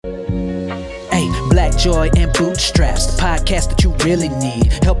Black Joy and Bootstraps, the podcast that you really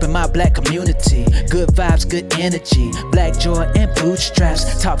need. Helping my black community. Good vibes, good energy. Black Joy and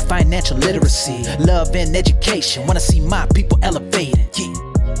Bootstraps, talk financial literacy. Love and education, wanna see my people elevated. Yeah.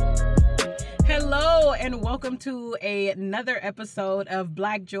 Hello and welcome to another episode of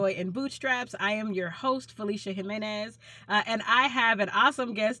Black Joy and Bootstraps. I am your host, Felicia Jimenez, and I have an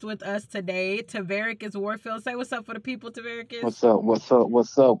awesome guest with us today, Tavaricus Warfield. Say what's up for the people, Tavaricus.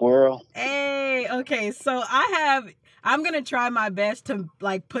 What's up, world? Hey, okay, so I'm going to try my best to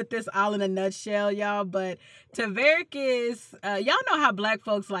put this all in a nutshell, y'all, but Tavaricus, y'all know how black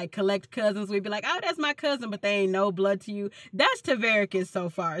folks collect cousins. We'd be like, oh, that's my cousin, but they ain't no blood to you. That's Tavaricus so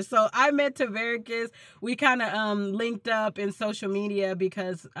far. So I met Tavaricus. We kind of linked up in social media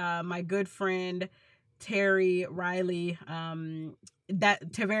because my good friend Terry Riley,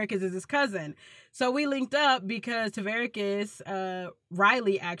 that Tavaricus is his cousin. So we linked up because Tavaricus,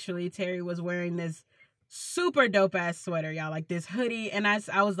 Riley actually, Terry was wearing this super dope ass sweater, y'all, like this hoodie, and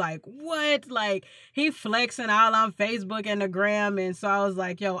I was like, what? Like, he flexing all on Facebook and the gram, and so I was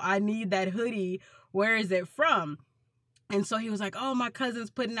like, yo, I need that hoodie. Where is it from? And so he was like, oh, my cousin's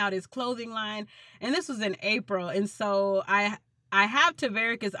putting out his clothing line, and this was in April, and so I have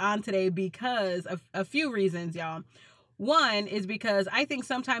Tavaricus on today because of a few reasons, y'all. One is because I think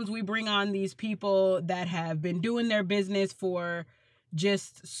sometimes we bring on these people that have been doing their business for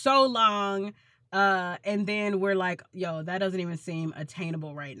just so long, and then we're like, yo, that doesn't even seem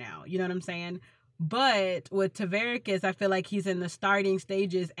attainable right now. You know what I'm saying? But with Tavaricus, I feel like he's in the starting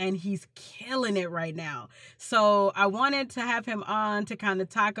stages and he's killing it right now. So I wanted to have him on to kind of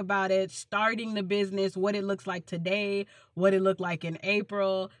talk about it, starting the business, what it looks like today, what it looked like in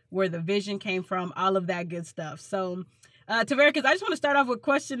April, where the vision came from, all of that good stuff. So Tavaricus, I just want to start off with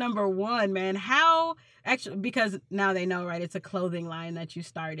question number one, man. How, actually, because now they know, right? It's a clothing line that you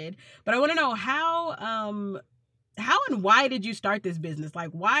started. But I want to know how and why did you start this business?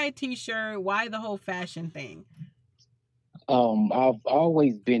 Like, why a t-shirt? Why the whole fashion thing? I've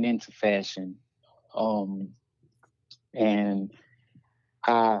always been into fashion. And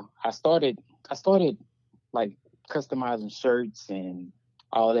I started like customizing shirts and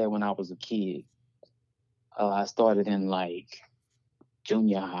all that when I was a kid. I started in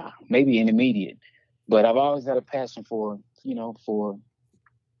junior high, maybe intermediate, but I've always had a passion for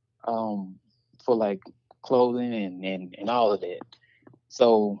clothing and all of that.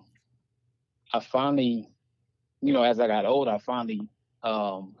 So I finally, as I got older, I finally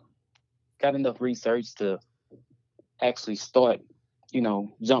got enough research to actually start,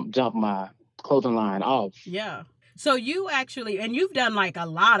 jump my clothing line off. Yeah. So you actually, and you've done a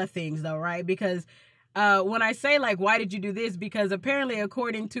lot of things though, right? Because when I say why did you do this? Because apparently,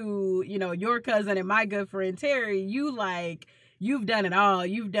 according to, your cousin and my good friend Terry, you've done it all.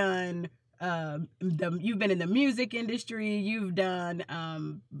 You've done, you've been in the music industry. You've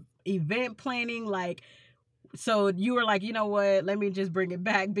done event planning. So you were like, you know what? Let me just bring it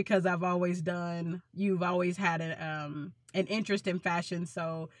back because you've always had an interest in fashion.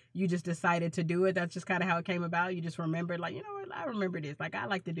 So you just decided to do it. That's just kind of how it came about. You just remembered you know what? I remember this. I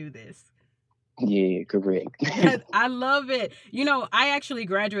like to do this. Yeah, correct. I love it. I actually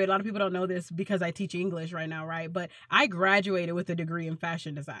graduated. A lot of people don't know this because I teach English right now, right? But I graduated with a degree in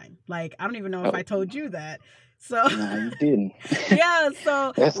fashion design. I don't even know if I told you that. So no, you didn't. Yeah,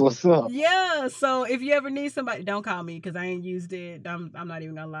 so that's what's up. Yeah, so if you ever need somebody, don't call me because I ain't used it. I'm not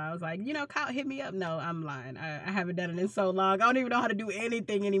even gonna lie. I was like, hit me up. No, I'm lying. I haven't done it in so long. I don't even know how to do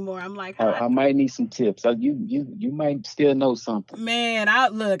anything anymore. I'm like, I might need some tips. You might still know something. Man, I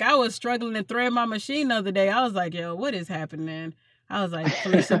was struggling to thread my machine the other day. I was like, yo, what is happening? I was like,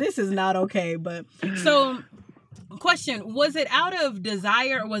 Felicia, this is not okay. But so, question, was it out of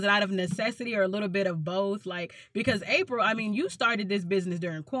desire or was it out of necessity or a little bit of both? Because April, you started this business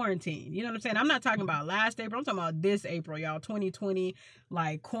during quarantine. You know what I'm saying? I'm not talking about last April. I'm talking about this April, y'all, 2020,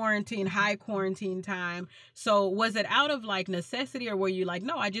 quarantine, high quarantine time. So was it out of necessity or were you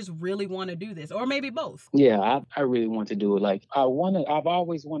no, I just really want to do this? Or maybe both? Yeah, I really want to do it. I've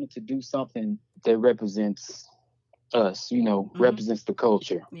always wanted to do something that represents us, represents the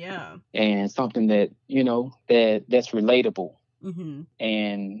culture. Yeah. And something that, that's relatable. Mm-hmm.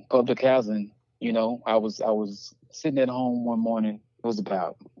 And public housing, I was sitting at home one morning. It was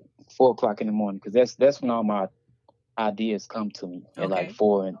about 4:00 in the morning because that's when all my ideas come to me at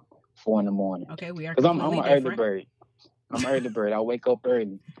 4 in the morning. Okay, we are because I'm an different. early bird. I'm an early bird. I wake up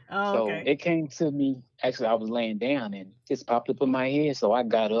early. Oh, so it came to me. Actually, I was laying down and it just popped up in my head. So I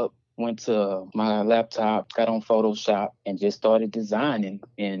got up, went to my laptop, got on Photoshop, and just started designing,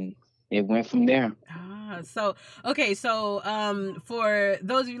 and it went from there. So, okay. So, for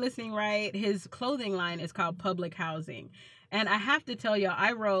those of you listening, right, his clothing line is called Public Housing. And I have to tell y'all,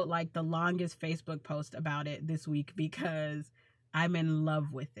 I wrote like the longest Facebook post about it this week because I'm in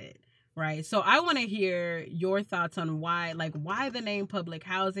love with it. Right. So I want to hear your thoughts on why the name Public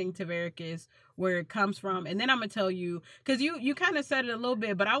Housing, Tavaricus, where it comes from. And then I'm going to tell you, because you kind of said it a little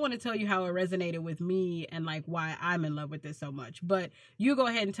bit, but I want to tell you how it resonated with me and like why I'm in love with it so much. But you go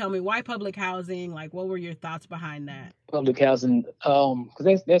ahead and tell me why Public Housing, like what were your thoughts behind that? Public housing,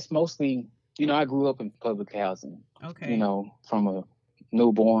 because that's mostly, I grew up in public housing. Okay. From a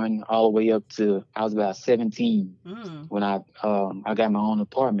newborn all the way up to I was about 17 when I got my own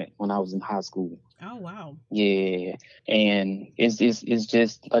apartment when I was in high school. Oh wow. Yeah, and it's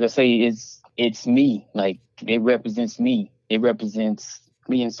just like I say, it's me. Like it represents me. It represents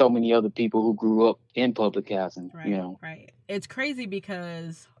me and so many other people who grew up in public housing. Right. Right. It's crazy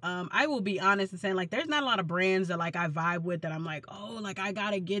because I will be honest and saying like there's not a lot of brands that like I vibe with that I'm like, oh, like I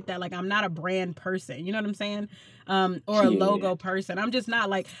gotta get that. Like I'm not a brand person. You know what I'm saying? Or a logo person. I'm just not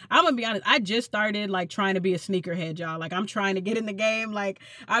like, I'm gonna be honest, I just started like trying to be a sneakerhead, y'all. Like I'm trying to get in the game. Like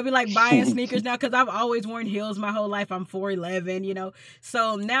I'll be like buying sneakers now because I've always worn heels my whole life. I'm 4'11",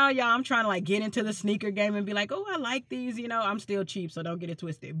 So now, y'all, I'm trying to like get into the sneaker game and be like, oh, I like these, I'm still cheap, so don't get it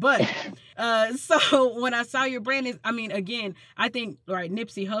twisted. But so when I saw your brand again, I think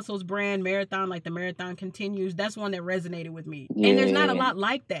Nipsey Hussle's brand, Marathon, like the Marathon Continues, that's one that resonated with me. Yeah. And there's not a lot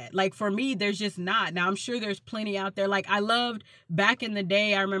like that. Like for me, there's just not. Now I'm sure there's plenty out there. Like I loved back in the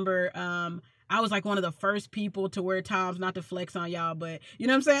day, I remember I was like one of the first people to wear Toms, not to flex on y'all, but you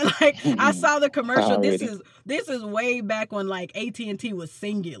know what I'm saying? Like I saw the commercial. This is way back when like AT&T was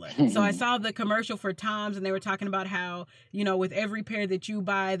singular. So I saw the commercial for Toms and they were talking about how, with every pair that you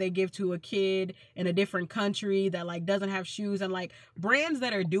buy, they give to a kid in a different country that like doesn't have shoes, and like brands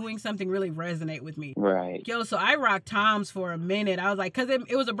that are doing something really resonate with me. Right. So I rocked Toms for a minute. I was like, cause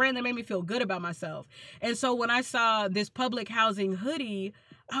it was a brand that made me feel good about myself. And so when I saw this Public Housing hoodie,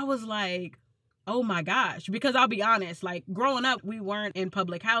 I was like, oh my gosh, because I'll be honest, like growing up, we weren't in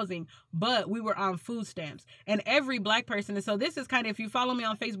public housing, but we were on food stamps, and every Black person. And so this is kind of, if you follow me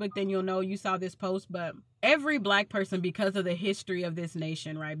on Facebook, then you'll know you saw this post, but every Black person, because of the history of this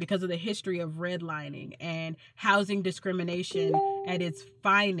nation, right? Because of the history of redlining and housing discrimination at its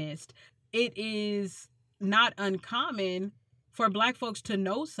finest, it is not uncommon for Black folks to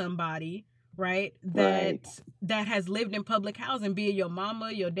know somebody, right, that has lived in public housing, be it your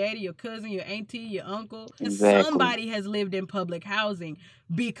mama, your daddy, your cousin, your auntie, your uncle. Exactly. Somebody has lived in public housing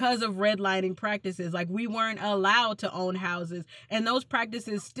because of redlining practices. Like we weren't allowed to own houses, and those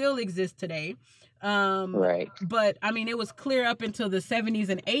practices still exist today. But I mean, it was clear up until the 70s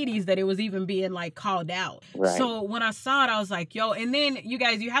and 80s that it was even being like called out. Right. So when I saw it, I was like, yo, and then you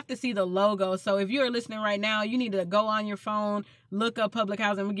guys, you have to see the logo. So if you're listening right now, you need to go on your phone, look up public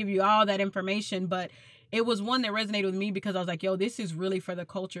housing. We'll give you all that information. But it was one that resonated with me because I was like, yo, this is really for the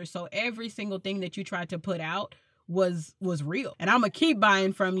culture. So every single thing that you tried to put out was real, and I'm gonna keep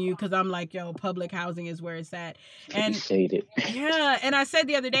buying from you because I'm like, yo, public housing is where it's at. And yeah, and I said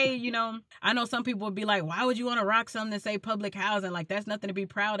the other day, I know some people would be like, why would you want to rock something that say public housing? Like that's nothing to be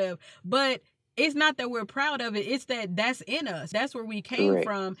proud of. But it's not that we're proud of it. It's that that's in us. That's where we came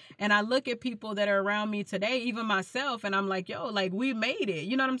from. And I look at people that are around me today, even myself, and I'm like, yo, like we made it.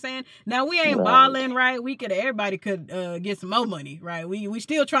 You know what I'm saying? Now we ain't balling, right? Everybody could get some more money, right? We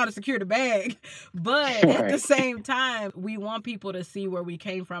still trying to secure the bag. But at the same time, we want people to see where we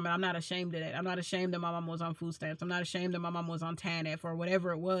came from. And I'm not ashamed of that. I'm not ashamed that my mom was on food stamps. I'm not ashamed that my mom was on TANF or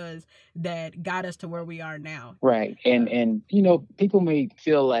whatever it was that got us to where we are now. Right. And people may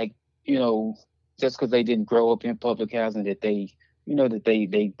feel like, just because they didn't grow up in public housing that they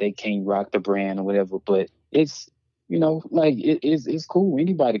can't rock the brand or whatever. But it's, it's cool.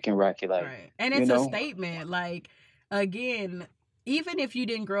 Anybody can rock it. Like, right. And it's a statement. Like, again, even if you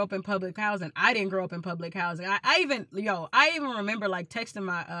didn't grow up in public housing, I didn't grow up in public housing. I even remember like texting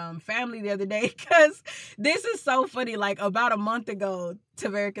my family the other day because this is so funny. Like about a month ago,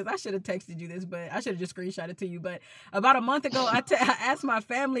 Tavaricus, I should have texted you this, but I should have just screenshot it to you. But about a month ago, I asked my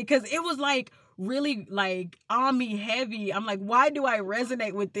family because it was like really like on me heavy. I'm like, why do I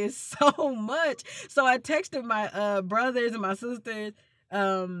resonate with this so much? So I texted my brothers and my sisters.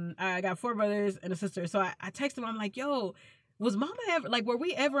 I got 4 brothers and a sister. So I texted them. I'm like, yo, was mama ever, like, were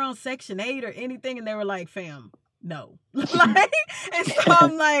we ever on Section 8 or anything? And they were like, fam, no. Like, and so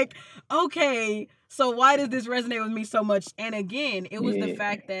I'm like, okay, so why does this resonate with me so much? And again, it was the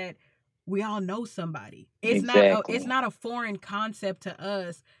fact that we all know somebody. It's not a foreign concept to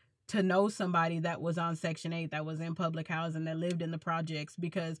us to know somebody that was on Section 8, that was in public housing, that lived in the projects,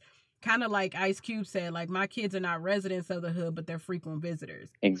 because kind of like Ice Cube said, like, my kids are not residents of the hood, but they're frequent visitors.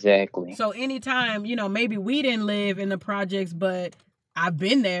 Exactly. So anytime, you know, maybe we didn't live in the projects, but I've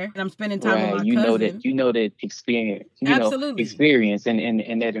been there and I'm spending time with my cousin. You know that experience. Absolutely. Experience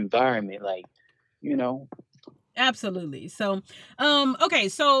in that environment, like, you know. Absolutely. So, okay,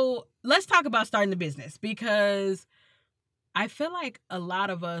 so let's talk about starting the business, because I feel like a lot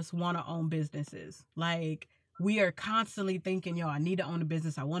of us want to own businesses. Like, we are constantly thinking, yo, I need to own a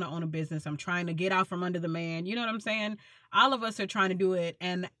business. I want to own a business. I'm trying to get out from under the man. You know what I'm saying? All of us are trying to do it.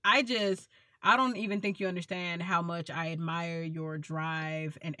 And I don't even think you understand how much I admire your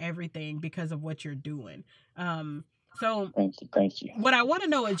drive and everything because of what you're doing. So thank you. What I want to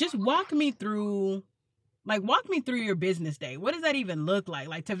know is just walk me through your business day. What does that even look like?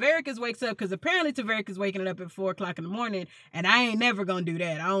 Like, Tavaricus wakes up, because apparently Tavaricus waking up at 4:00 in the morning, and I ain't never gonna do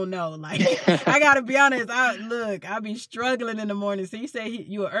that. I don't know. Like, I gotta be honest. I be struggling in the morning. So you say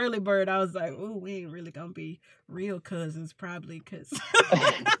you an early bird. I was like, oh, we ain't really gonna be real cousins, probably, because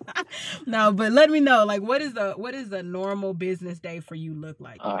no. But let me know, like, what is a normal business day for you look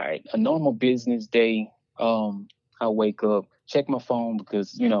like? All right, a normal business day. I wake up, check my phone,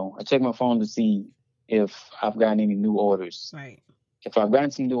 because I check my phone to see if I've gotten any new orders. Right. If I've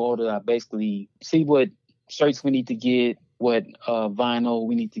gotten some new orders, I basically see what shirts we need to get, what vinyl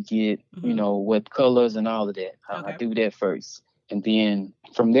we need to get, what colors and all of that. Okay. I do that first. And then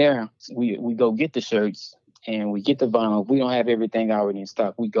from there, we go get the shirts and we get the vinyl. If we don't have everything already in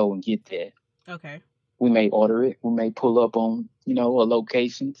stock, we go and get that. Okay. We may order it. We may pull up on, a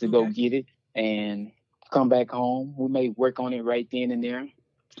location to go get it and come back home. We may work on it right then and there.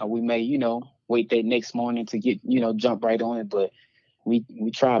 Or we may, wait that next morning to get, jump right on it. But we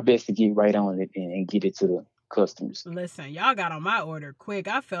try our best to get right on it and get it to the customers. Listen, y'all got on my order quick.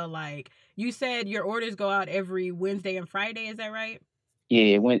 I felt like you said your orders go out every Wednesday and Friday. Is that right?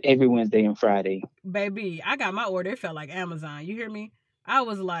 Yeah, every Wednesday and Friday. Baby, I got my order. It felt like Amazon. You hear me? I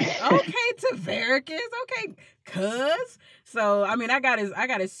was like, okay, Tavaricus, okay, cuz. So, I mean, I got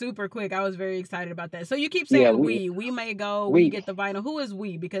it super quick. I was very excited about that. So you keep saying we may go, we get the vinyl. Who is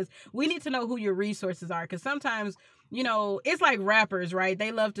we? Because we need to know who your resources are. Because sometimes, it's like rappers, right?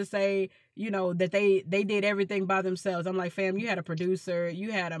 They love to say, that they did everything by themselves. I'm like, fam, you had a producer,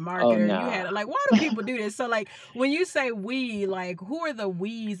 you had a marketer, you had like, why do people do this? So, like, when you say we, like, who are the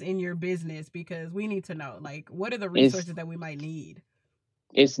we's in your business? Because we need to know, like, what are the resources that we might need?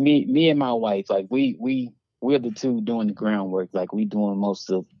 It's me and my wife. Like, we're the two doing the groundwork. Like, we doing most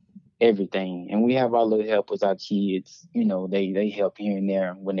of everything, and we have our little helpers, our kids. They help here and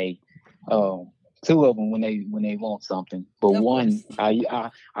there when they, two of them when they want something. But one,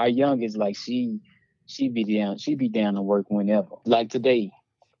 our youngest, like she be down to work whenever. Like today,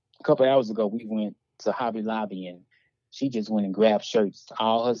 a couple hours ago, we went to Hobby Lobby and she just went and grabbed shirts,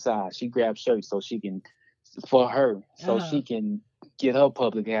 all her size. She grabbed shirts so she can get her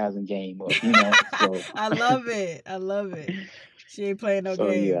public housing game up, So. I love it. She ain't playing no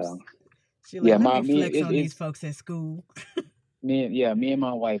games. Yeah. She like, let me flex on these folks at school. Me and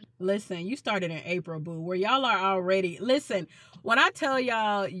my wife. Listen, you started in April, boo, where y'all are already. Listen, when I tell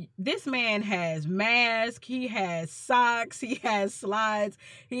y'all, this man has masks, he has socks, he has slides,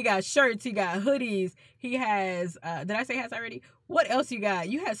 he got shirts, he got hoodies, he has, did I say has already? What else you got?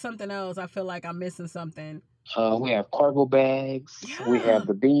 You had something else. I feel like I'm missing something. We have cargo bags. Yeah. We have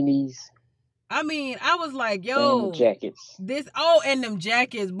the beanies. I mean, I was like, yo, and jackets. And them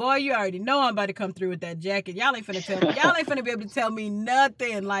jackets, boy, you already know I'm about to come through with that jacket. Y'all ain't finna tell me. Y'all ain't finna be able to tell me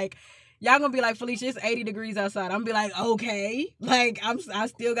nothing. Like, y'all gonna be like, Felicia, it's 80 degrees outside. I'm gonna be like, okay. Like, I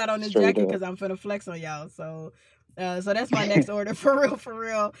still got on this jacket because I'm finna flex on y'all. So that's my next order. For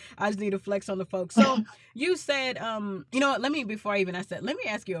real. I just need to flex on the folks. So you said, before I even ask that, let me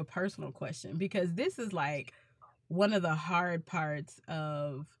ask you a personal question, because this is like one of the hard parts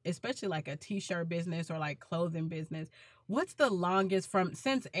of, especially like a t-shirt business or like clothing business. What's the longest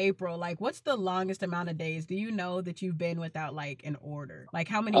since April, like what's the longest amount of days do you know that you've been without like an order? Like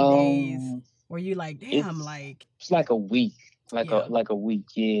how many days were you like, damn, it's like a week, a week.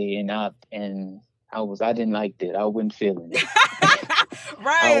 Yeah. And I didn't like that. I wasn't feeling it.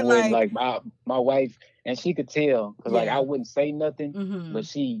 Right. I wouldn't, like my wife, and she could tell because like I wouldn't say nothing, but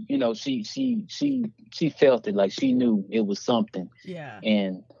she, she felt it. Like she knew it was something. Yeah.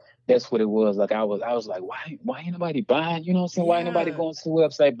 And that's what it was. Like I was like, why ain't nobody buying? You know what I'm saying? Why ain't nobody going to the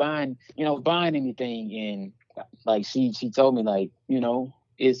website buying anything? And like she told me like,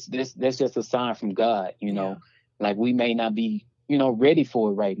 that's just a sign from God. Like we may not be, ready for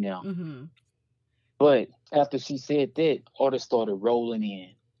it right now. Mm-hmm. But after she said that, orders started rolling in.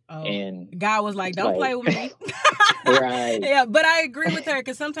 Oh, and God was like, don't play with me. Right. Yeah, but I agree with her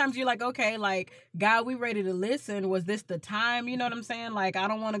because sometimes you're like, okay, like, God, we ready to listen. Was this the time? You know what I'm saying? Like, I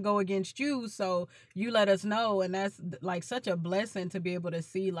don't want to go against you, so you let us know. And that's like such a blessing to be able to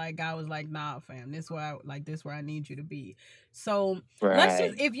see, like, God was like, nah, fam, this where I need you to be. So let's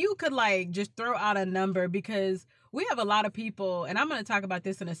just, Right. if you could like just throw out a number, because we have a lot of people, and I'm going to talk about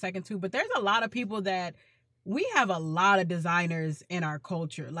this in a second too, but there's a lot of people that we have a lot of designers in our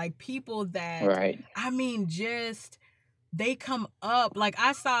culture, like people that, Right. I mean, just they come up. Like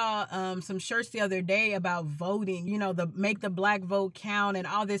I saw some shirts the other day about voting, you know, the make the black vote count and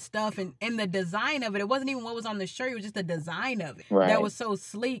all this stuff, and the design of it wasn't even what was on the shirt, it was just the design of it Right. that was so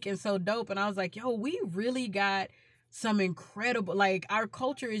sleek and so dope. And I was like, yo, we really got some incredible, like our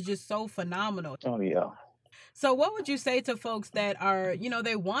culture is just so phenomenal. Oh yeah. So what would you say to folks that are, you know,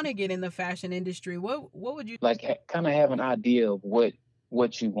 they want to get in the fashion industry? What would you Like kind of have an idea of what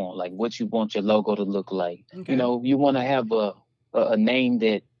you want, like what you want your logo to look like. Okay. You know, you want to have a name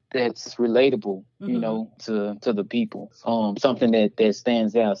that's relatable, you know, to the people. Something that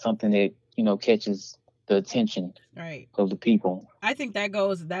stands out, something that, you know, catches the attention right of the people. I think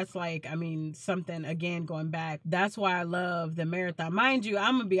that's like, I mean, something, again, going back, that's why I love the marathon. Mind you,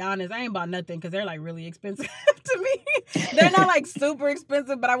 I'm gonna be honest, I ain't bought nothing because they're like really expensive to me. They're not like super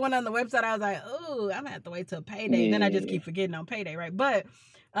expensive, but I went on the website, I was like, oh, I'm gonna have to wait till payday. Yeah. Then I just keep forgetting on payday, right? But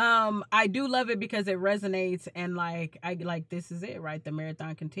I do love it because it resonates, and like I like, this is it, right? The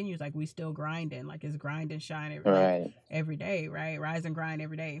marathon continues, like we still grinding, like it's grind and shine every day, right? Rise and grind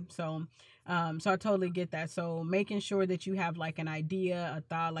every day. So so I totally get that. So making sure that you have like an idea, a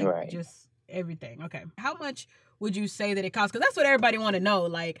thought, like just everything. Okay. How much would you say that it costs? Because that's what everybody want to know.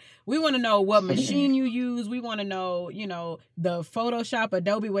 Like, we want to know what machine you use. We want to know, you know, the Photoshop,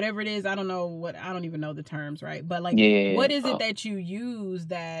 Adobe, whatever it is. I don't even know the terms, right? But like, what is it that you use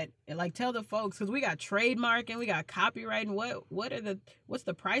that, like, tell the folks, because we got trademarking, we got copywriting. What's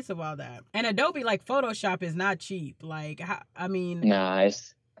the price of all that? And Adobe, like Photoshop, is not cheap. Like, I mean, nah,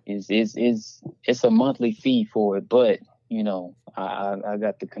 it's a monthly fee for it, but you know, I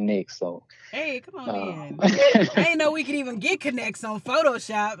got the connect, so hey, come on in. I didn't know we could even get connects on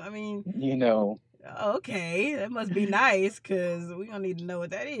Photoshop. I mean, you know, okay, that must be nice, because we don't need to know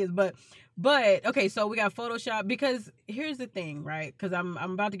what that is. But okay, so we got Photoshop, because here's the thing, right? Because I'm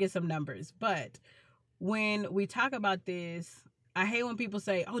about to get some numbers, but when we talk about this, I hate when people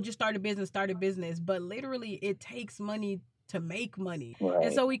say, oh, just start a business, but literally it takes money to make money. Right.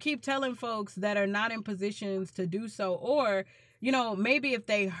 And so we keep telling folks that are not in positions to do so, or, you know, maybe if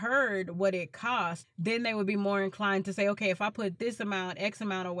they heard what it cost, then they would be more inclined to say, okay, if I put this amount, X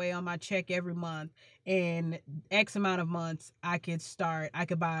amount away on my check every month, in X amount of months, I could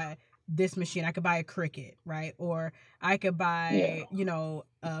buy this machine, I could buy a Cricut, right? Or I could buy, you know,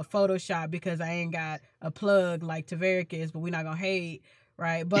 Photoshop, because I ain't got a plug like Tavericus, but we're not gonna hate,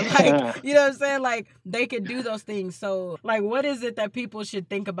 right? But like, you know what I'm saying? Like, they could do those things. So like, what is it that people should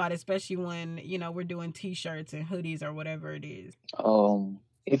think about, especially when, you know, we're doing t-shirts and hoodies or whatever it is?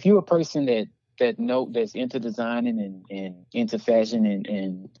 If you're a person that's into designing and into fashion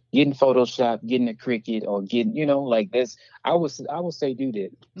and getting Photoshop, getting a Cricut, or getting, you know, like this, I would say do that.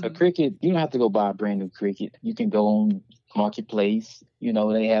 A Cricut, you don't have to go buy a brand new Cricut. You can go on Marketplace. You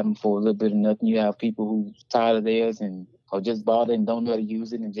know, they have them for a little bit of nothing. You have people who tired of theirs or just bought it and don't know how to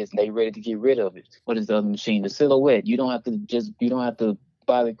use it, and just they ready to get rid of it. What is the other machine? The Silhouette. You don't have to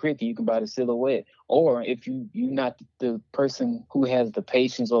buy the Cricut. You can buy the Silhouette. Or if you're not the person who has the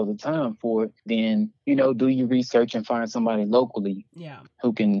patience or the time for it, then, you know, do your research and find somebody locally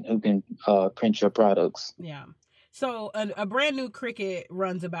who can print your products. Yeah. So a brand new Cricut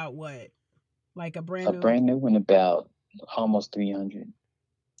runs about what? Like a brand new one about almost $300.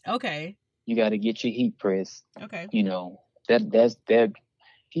 Okay. You got to get your heat press. Okay. You know, that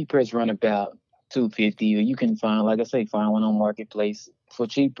heat press run about $250, or you can find one on Marketplace for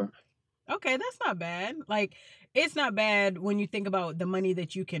cheaper. Okay, that's not bad. Like, it's not bad when you think about the money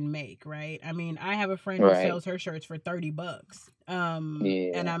that you can make, right? I mean, I have a friend who sells her shirts for $30.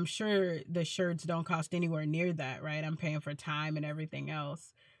 And I'm sure the shirts don't cost anywhere near that, right? I'm paying for time and everything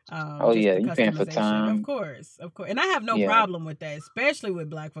else. You're paying for time. Of course. And I have no problem with that, especially with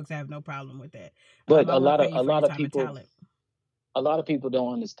Black folks. I have no problem with that. But a lot of people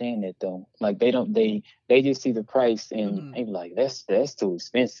don't understand that, though. Like, they just see the price and they be like, that's too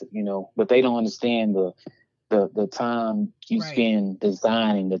expensive, you know. But they don't understand the time you spend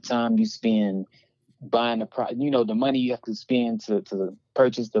designing, the time you spend buying the product, you know, the money you have to spend to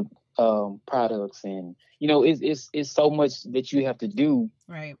purchase the products, and, you know, it's so much that you have to do,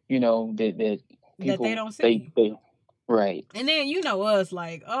 right? You know, that people, that they don't see. Right. And then you know us,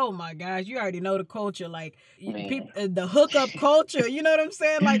 like, oh my gosh, you already know the culture, like Man. the hookup culture. You know what I'm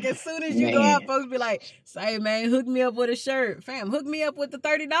saying? Like as soon as you go out, folks be like, "Say, man, hook me up with a shirt, fam. Hook me up with the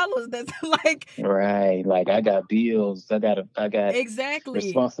 $30." That's like right. Like I got bills. I got exactly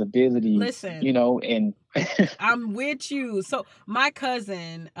responsibilities. Listen, you know, and I'm with you. So my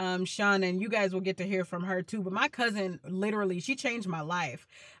cousin, Shauna, and you guys will get to hear from her too. But my cousin, literally, she changed my life,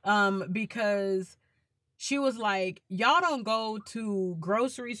 because she was like, y'all don't go to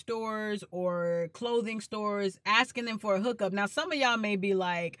grocery stores or clothing stores asking them for a hookup. Now, some of y'all may be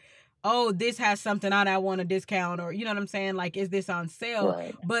like, oh, this has something on I want a discount, or you know what I'm saying? Like, is this on sale?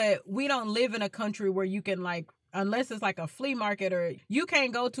 right. But we don't live in a country where you can like, unless it's like a flea market, or you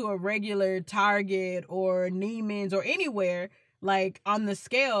can't go to a regular Target or Neiman's or anywhere like on the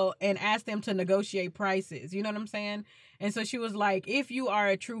scale and ask them to negotiate prices. You know what I'm saying? And so she was like, if you are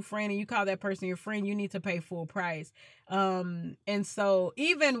a true friend and you call that person your friend, you need to pay full price. And so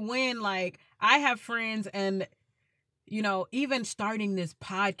even when like I have friends, and you know, even starting this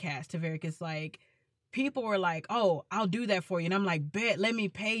podcast, Taverick, is like people were like, oh, I'll do that for you. And I'm like, bet, let me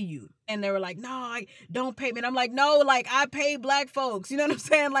pay you. And they were like, no, I don't pay me. And I'm like, no, like I pay Black folks. You know what I'm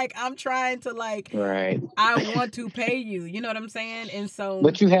saying? Like I'm trying to like, right. I want to pay you. You know what I'm saying? And so,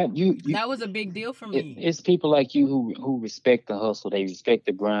 but you that was a big deal for me. It's people like you who respect the hustle. They respect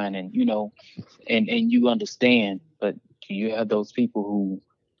the grind, and you know, and you understand. But you have those people who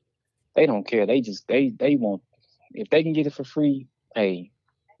they don't care. They just they want, if they can get it for free, hey,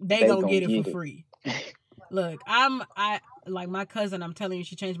 they gonna get it for free. Look, I like my cousin, I'm telling you,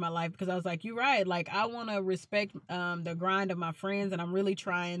 she changed my life, because I was like, you're right. Like I want to respect the grind of my friends, and I'm really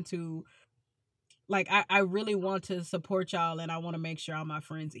trying to like I really want to support y'all, and I want to make sure all my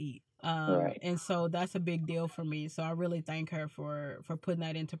friends eat. Right. And so that's a big deal for me. So I really thank her for putting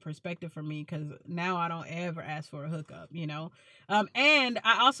that into perspective for me, because now I don't ever ask for a hookup, you know. And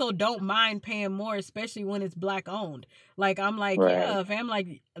I also don't mind paying more, especially when it's Black owned. Like I'm like, right. yeah, fam,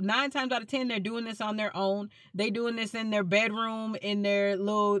 like 9 times out of 10 they're doing this on their own. They doing this in their bedroom, in their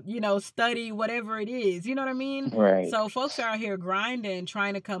little, you know, study, whatever it is. You know what I mean? Right. So folks are out here grinding,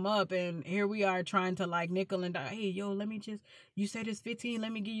 trying to come up, and here we are trying to like nickel and dime. Hey, yo, let me just, you said it's 15,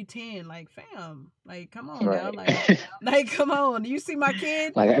 let me give you 10. Like, fam, like, come on right. now, like, come on. You see my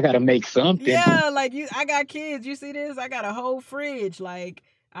kid? Like, I gotta make something. Yeah, like I got kids. You see this? I got a whole fridge. Like,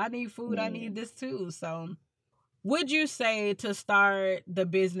 I need food. I need this too. So, would you say to start the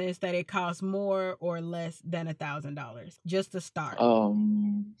business that it costs more or less than $1,000 just to start?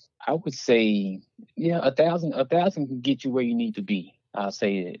 I would say, yeah, $1,000 can get you where you need to be. I'll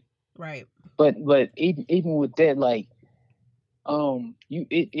say that. Right. But even with that, like,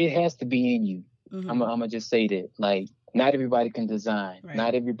 it has to be in you. Mm-hmm. I'm gonna just say that, like, not everybody can design. Right.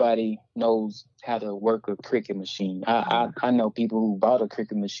 Not everybody knows how to work a Cricut machine. I know people who bought a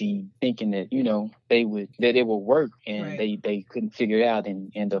Cricut machine thinking that, you know, it would work, and right. they couldn't figure it out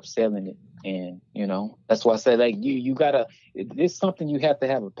and end up selling it. And, you know, that's why I say, like, you gotta, it's something you have to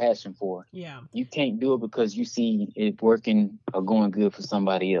have a passion for. Yeah. You can't do it because you see it working or going good for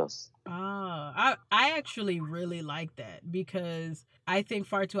somebody else. I actually really like that, because I think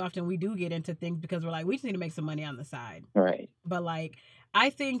far too often we do get into things because we're like, we just need to make some money on the side. Right. But like, I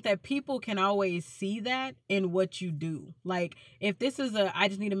think that people can always see that in what you do. Like, if this is I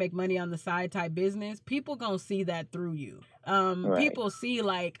just need to make money on the side type business, people gonna see that through you. Right. People see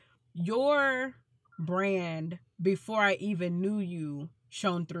like your brand before I even knew you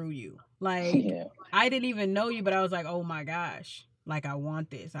shone through you. Like, yeah. I didn't even know you, but I was like, oh my gosh. Like, I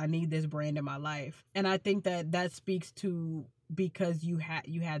want this. I need this brand in my life. And I think that speaks to because you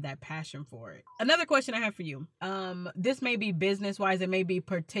had that passion for it. Another question I have for you. This may be business-wise. It may be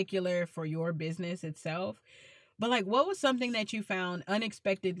particular for your business itself. But, like, what was something that you found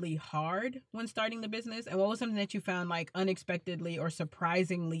unexpectedly hard when starting the business? And what was something that you found, like, unexpectedly or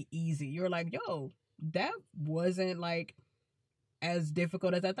surprisingly easy? You're like, yo, that wasn't, like, as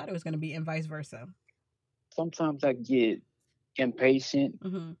difficult as I thought it was going to be, and vice versa. Sometimes I get impatient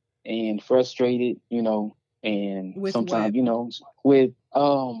and frustrated, you know, and with sometimes what? You know, with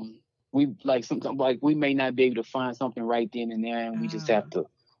we like sometimes like we may not be able to find something right then and there, and we just have to,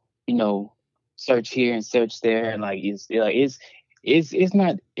 you know, search here and search there, and like it's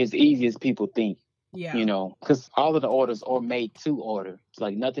not as easy as people think. Yeah, you know, because all of the orders are made to order. It's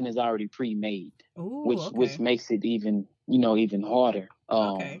like nothing is already pre-made. Ooh, which makes it even harder.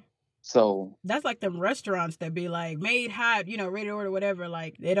 Okay. So that's like them restaurants that be like made hot, you know, ready to order, whatever.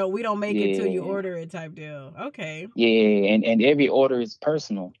 Like we don't make it till you order it type deal. Okay. Yeah, and every order is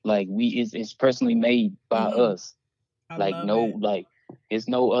personal. Like it's personally made by us. Like it's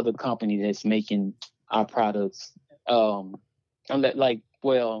no other company that's making our products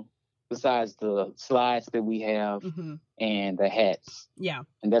besides the slides that we have and the hats. Yeah.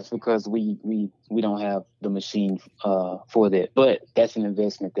 And that's because we don't have the machine for that. But that's an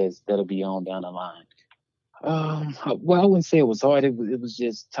investment that'll be on down the line. Well, I wouldn't say it was hard. It was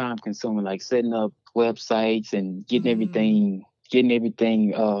just time consuming, like setting up websites and getting everything, getting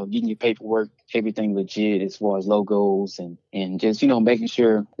your paperwork, everything legit as far as logos and just, making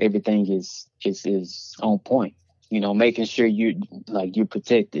sure everything is on point. Making sure you're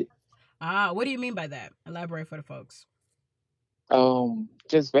protected. What do you mean by that? Elaborate for the folks.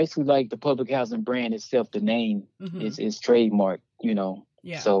 Just basically like the public housing brand itself, the name is trademarked,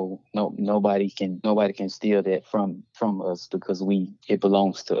 Yeah. So nobody can steal that from us because it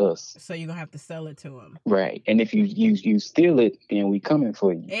belongs to us. So you're gonna have to sell it to them. Right. And if you steal it, then we coming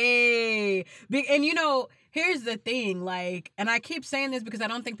for you. Hey, and here's the thing, and I keep saying this because I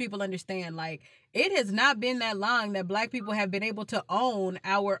don't think people understand, it has not been that long that Black people have been able to own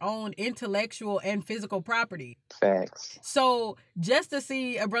our own intellectual and physical property. Facts. So just to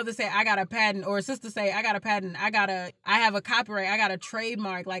see a brother say, I got a patent, or a sister say, I got a patent, I have a copyright, I got a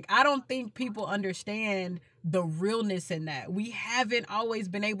trademark, I don't think people understand the realness in that. We haven't always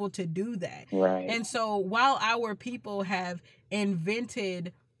been able to do that. Right. And so while our people have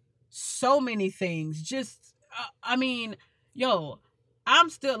invented so many things, I'm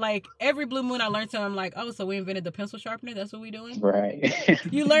still every blue moon I learn something. I'm oh, so we invented the pencil sharpener? That's what we doing? Right.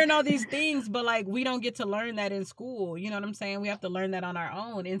 You learn all these things, but we don't get to learn that in school. You know what I'm saying? We have to learn that on our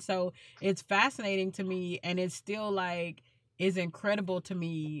own. And so it's fascinating to me, and it's still is incredible to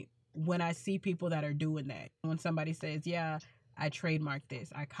me when I see people that are doing that. When somebody says, yeah, I trademarked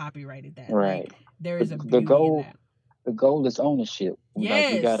this, I copyrighted that. Right. There is a beauty in that. The goal is ownership.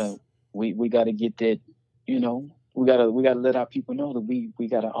 Yes. We gotta get that, we gotta let our people know that we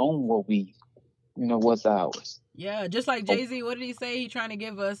gotta own what what's ours. Yeah, just like Jay-Z, what did he say? He trying to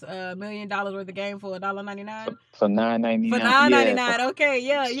give us $1 million worth of game for $1.99? For $9.99. For $9.99. Yeah. Okay,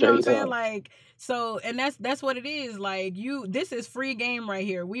 yeah, you know what I'm saying? Up. So, and that's what it is. This is free game right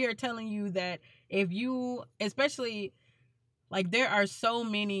here. We are telling you that if you, especially, there are so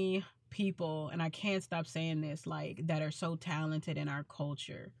many people, and I can't stop saying this, that are so talented in our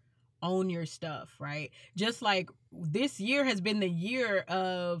culture. Own your stuff, right? Just this year has been the year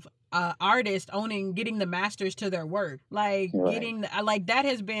of artists getting the masters to their work, right. Getting that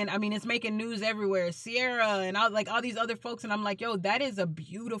has been, it's making news everywhere. Sierra and all these other folks, and I'm yo, that is a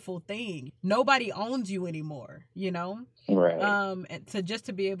beautiful thing. Nobody owns you anymore, Right. And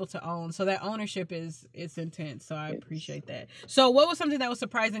to be able to own, so that ownership it's intense. So I appreciate that. So what was something that was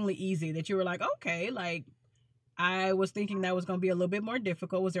surprisingly easy that you were okay, I was thinking that was going to be a little bit more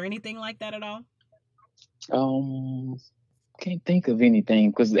difficult. Was there anything like that at all? Can't think of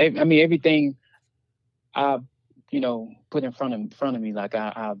anything because everything I put in front of me,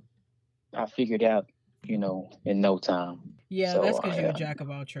 I figured out, in no time. Yeah, so, that's because you're a jack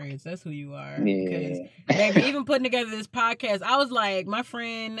of all trades. That's who you are. Yeah. Because, baby, even putting together this podcast, I was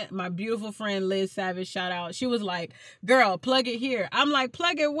my beautiful friend Liz Savage, shout out. She was like, girl, plug it here. I'm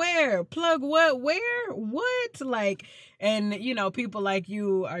plug it where? Plug what? Where? What? And, people like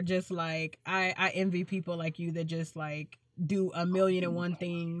you are just I envy people like you that just do 1,000,001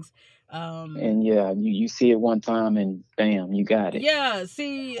 things. And yeah, you see it one time and bam, you got it. Yeah,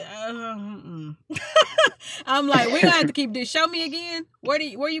 see, I'm we're gonna have to keep this. Show me again. Where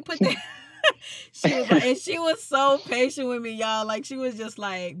you put that? She was and she was so patient with me, y'all. She was just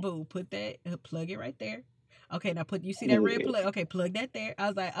boo, put that, plug it right there. Okay, now you see that red plug? Okay, plug that there.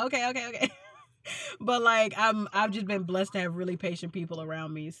 I was okay. But I've just been blessed to have really patient people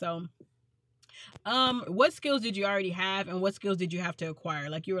around me. So what skills did you already have, and what skills did you have to acquire?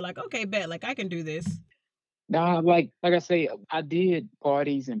 You were okay, bet, I can do this. Nah, like I say, I did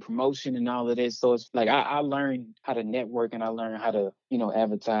parties and promotion and all of this. So it's I learned how to network, and I learned how to,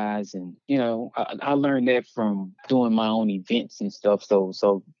 advertise, and, I learned that from doing my own events and stuff. So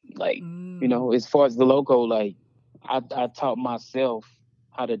as far as the logo, I taught myself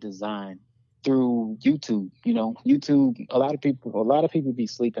how to design through YouTube. YouTube, a lot of people be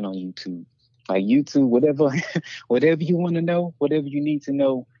sleeping on YouTube. YouTube, whatever you want to know, whatever you need to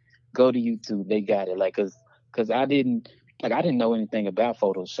know, go to YouTube. They got it. Cause I didn't know anything about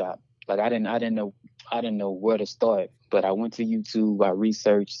Photoshop. I didn't know where to start. But I went to YouTube, I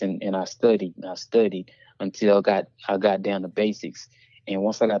researched and I studied until I got down to basics. And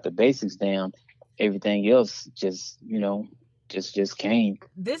once I got the basics down, everything else just came.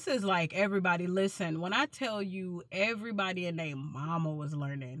 This is everybody, listen, when I tell you everybody and their mama was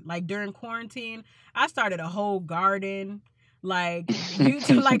learning. During quarantine, I started a whole garden. Like,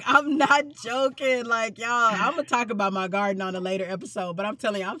 like, I'm not joking. Like, y'all, I'm gonna talk about my garden on a later episode, but I'm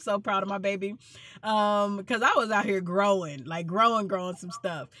telling you, I'm so proud of my baby. Because I was out here growing some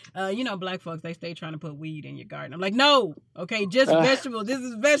stuff. Black folks, they stay trying to put weed in your garden. I'm like, no, okay, just vegetables. This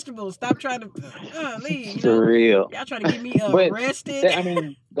is vegetables. Stop trying to leave. For real. Y'all trying to get me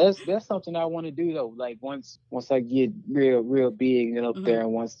arrested. That's something I want to do though. Like once I get real big and up there,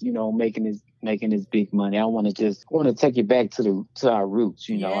 and once making this big money, I want to take it back to our roots.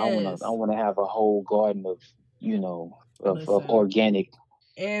 Yes. I want to have a whole garden of of organic.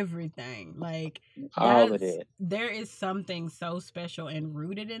 Everything, like all of it. There is something so special and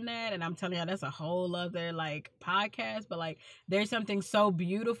rooted in that, and I'm telling you, that's a whole other like podcast. But like, there's something so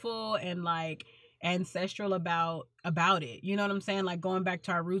beautiful and like ancestral about it. You know what I'm saying? Like going back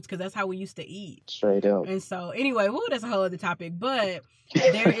to our roots, because that's how we used to eat. Straight up. And so anyway, that's a whole other topic. But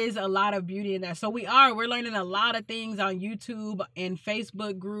there is a lot of beauty in that. So we're learning a lot of things on YouTube and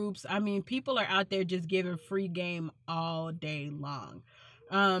Facebook groups. I mean, people are out there just giving free game all day long.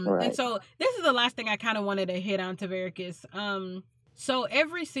 Right. And so this is the last thing I kind of wanted to hit on, Tavaricus. So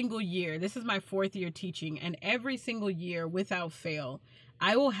every single year, this is my 4th year teaching, and every single year without fail,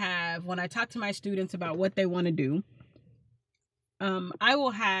 I will have, when I talk to my students about what they want to do, I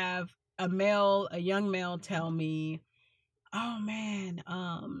will have a young male tell me, oh man,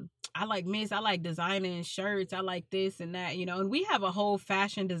 I like designing shirts. I like this and that, and we have a whole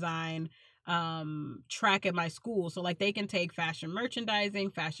fashion design track at my school. So like they can take fashion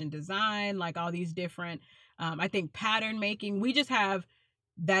merchandising, fashion design, like all these different, I think pattern making. We just have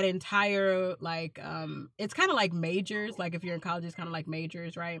that entire like, it's kind of like majors. Like if you're in college, it's kind of like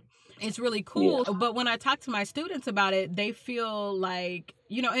majors, right? It's really cool. Yeah. But when I talk to my students about it, they feel like,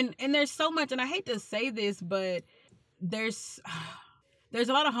 and there's so much, and I hate to say this, but there's a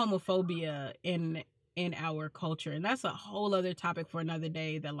lot of homophobia in our culture, and that's a whole other topic for another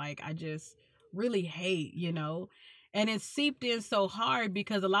day that like I just really hate, and it's seeped in so hard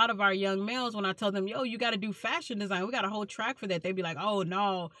because a lot of our young males, when I tell them, yo, you got to do fashion design, we got a whole track for that, they'd be like, oh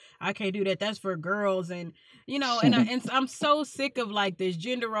no, I can't do that, that's for girls. And and I'm so sick of like this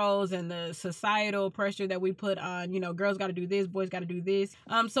gender roles and the societal pressure that we put on, girls got to do this, boys got to do this.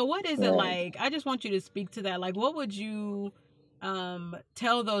 So what is it like? I just want you to speak to that. Like, what would you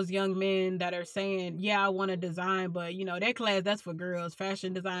tell those young men that are saying, yeah, I want to design, but that class, that's for girls,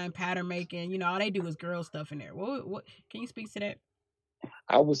 fashion design, pattern making, all they do is girl stuff in there. What can you speak to that?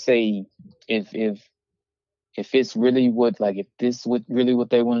 I would say if it's really if this is really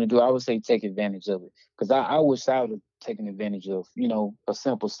what they want to do, I would say take advantage of it. Because I wish I would have taken advantage of, a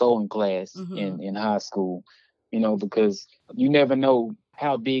simple sewing class in high school, because you never know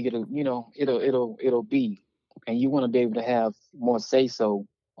how big it'll be. And you want to be able to have more say so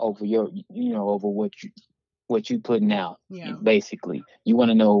over over what you putting out. Yeah. Basically, you want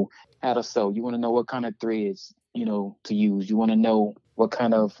to know how to sew. You want to know what kind of threads to use. You want to know what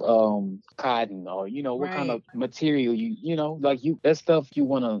kind of cotton or what kind of material that stuff you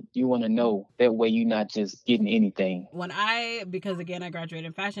want to know. That way you're not just getting anything. Because again, I graduated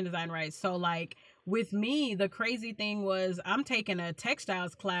in fashion design, right? So like with me, the crazy thing was I'm taking a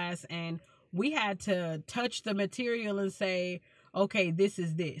textiles class, and we had to touch the material and say, okay, this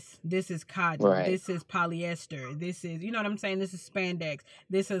is cotton, right. This is polyester, this is, you know what I'm saying, this is spandex,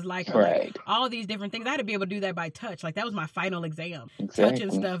 this is like all these different things. I had to be able to do that by touch. Like that was my final exam. Exactly.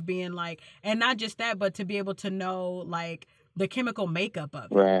 Touching stuff, being like, and not just that, but to be able to know like the chemical makeup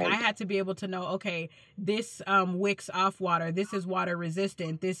of it. Right. I had to be able to know, okay, this wicks off water, this is water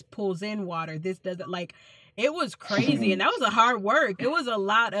resistant, this pulls in water, this doesn't, like, it was crazy. And that was a hard work. It was a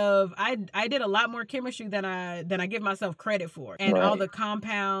lot of, I did a lot more chemistry than I give myself credit for. And all the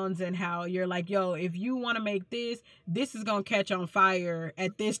compounds and how you're like, yo, if you want to make this is going to catch on fire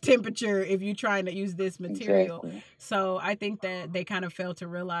at this temperature if you're trying to use this material. Exactly. So I think that they kind of failed to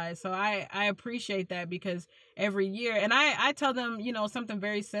realize. So I appreciate that, because every year, and I tell them, something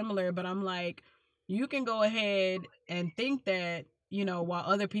very similar, but I'm like, you can go ahead and think that, while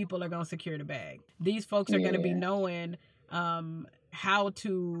other people are going to secure the bag, these folks are going to be knowing how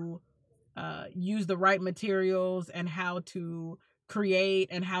to use the right materials and how to create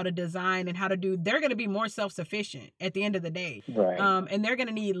and how to design and how to do. They're going to be more self-sufficient at the end of the day. Right. And they're going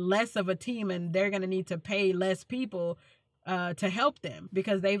to need less of a team, and they're going to need to pay less people to help them,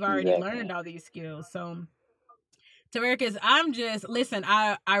 because they've already learned all these skills. So Tavaricus,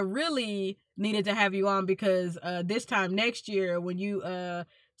 I really, needed to have you on because this time next year when you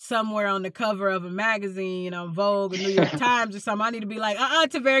somewhere on the cover of a magazine on Vogue or New York Times or something, I need to be like,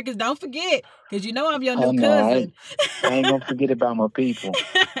 Tavaricus, don't forget, because you know I'm your new cousin. I ain't gonna forget about my people.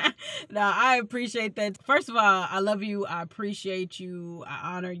 No, I appreciate that. First of all, I love you. I appreciate you.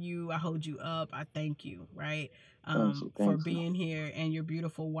 I honor you. I hold you up. I thank you, right? For being here, and your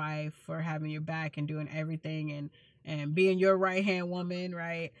beautiful wife for having your back and doing everything and being your right-hand woman,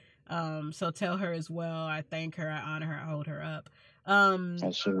 right? So tell her as well, I thank her, I honor her, I hold her up.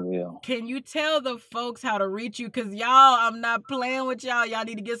 I sure will. Can you tell the folks how to reach you? Because y'all, I'm not playing with y'all. Y'all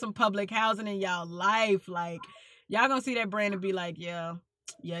need to get some public housing in y'all life. Like, y'all gonna see that brand and be like, yeah,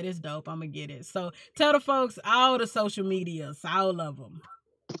 this dope. I'm gonna get it. So tell the folks all the social medias, all of them.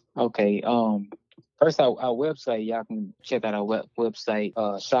 Okay. First, our website, y'all can check out our website,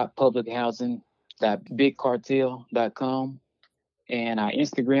 shoppublichousing.bigcartel.com. And our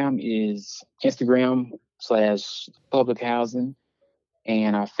Instagram is Instagram/public housing.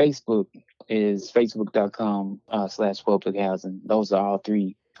 And our Facebook is facebook.com/public housing. Those are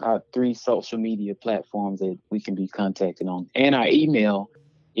our three social media platforms that we can be contacted on. And our email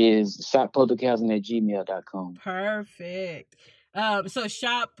is shoppublichousing@gmail.com. Perfect. So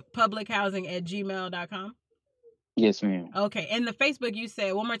shoppublichousing@gmail.com. Yes, ma'am. Okay. And the Facebook, you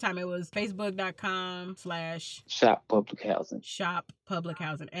said one more time, it was facebook.com/shoppublichousing. Shoppublichousing. SHOP public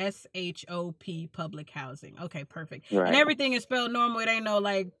housing. Okay, perfect. Right. And everything is spelled normal. It ain't no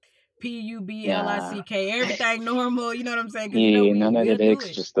like PUBLICK. Everything normal. You know what I'm saying? Yeah, none of that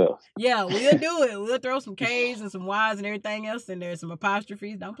extra stuff. Yeah, we'll do it. We'll throw some K's and some Y's and everything else in there. Some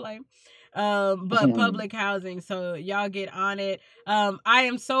apostrophes. Don't play. But public housing, so y'all get on it. I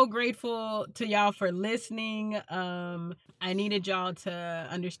am so grateful to y'all for listening. I needed y'all to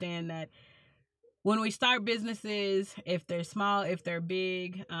understand that when we start businesses, if they're small, if they're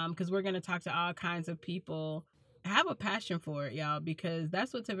big, because we're going to talk to all kinds of people, have a passion for it, y'all, because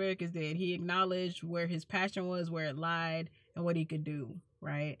that's what Tavaricus did. He acknowledged where his passion was, where it lied, and what he could do,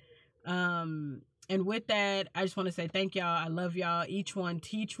 right? And with that, I just want to say thank y'all. I love y'all. Each one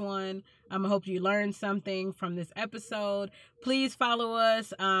teach one. I hope you learned something from this episode. Please follow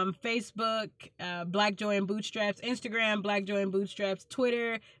us. Facebook, Black Joy and Bootstraps. Instagram, Black Joy and Bootstraps.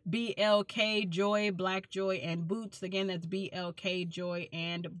 Twitter, BLK Joy, Black Joy and Boots. Again, that's BLK Joy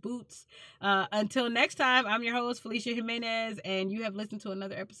and Boots. Until next time, I'm your host, Felicia Jimenez, and you have listened to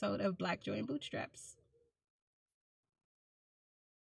another episode of Black Joy and Bootstraps.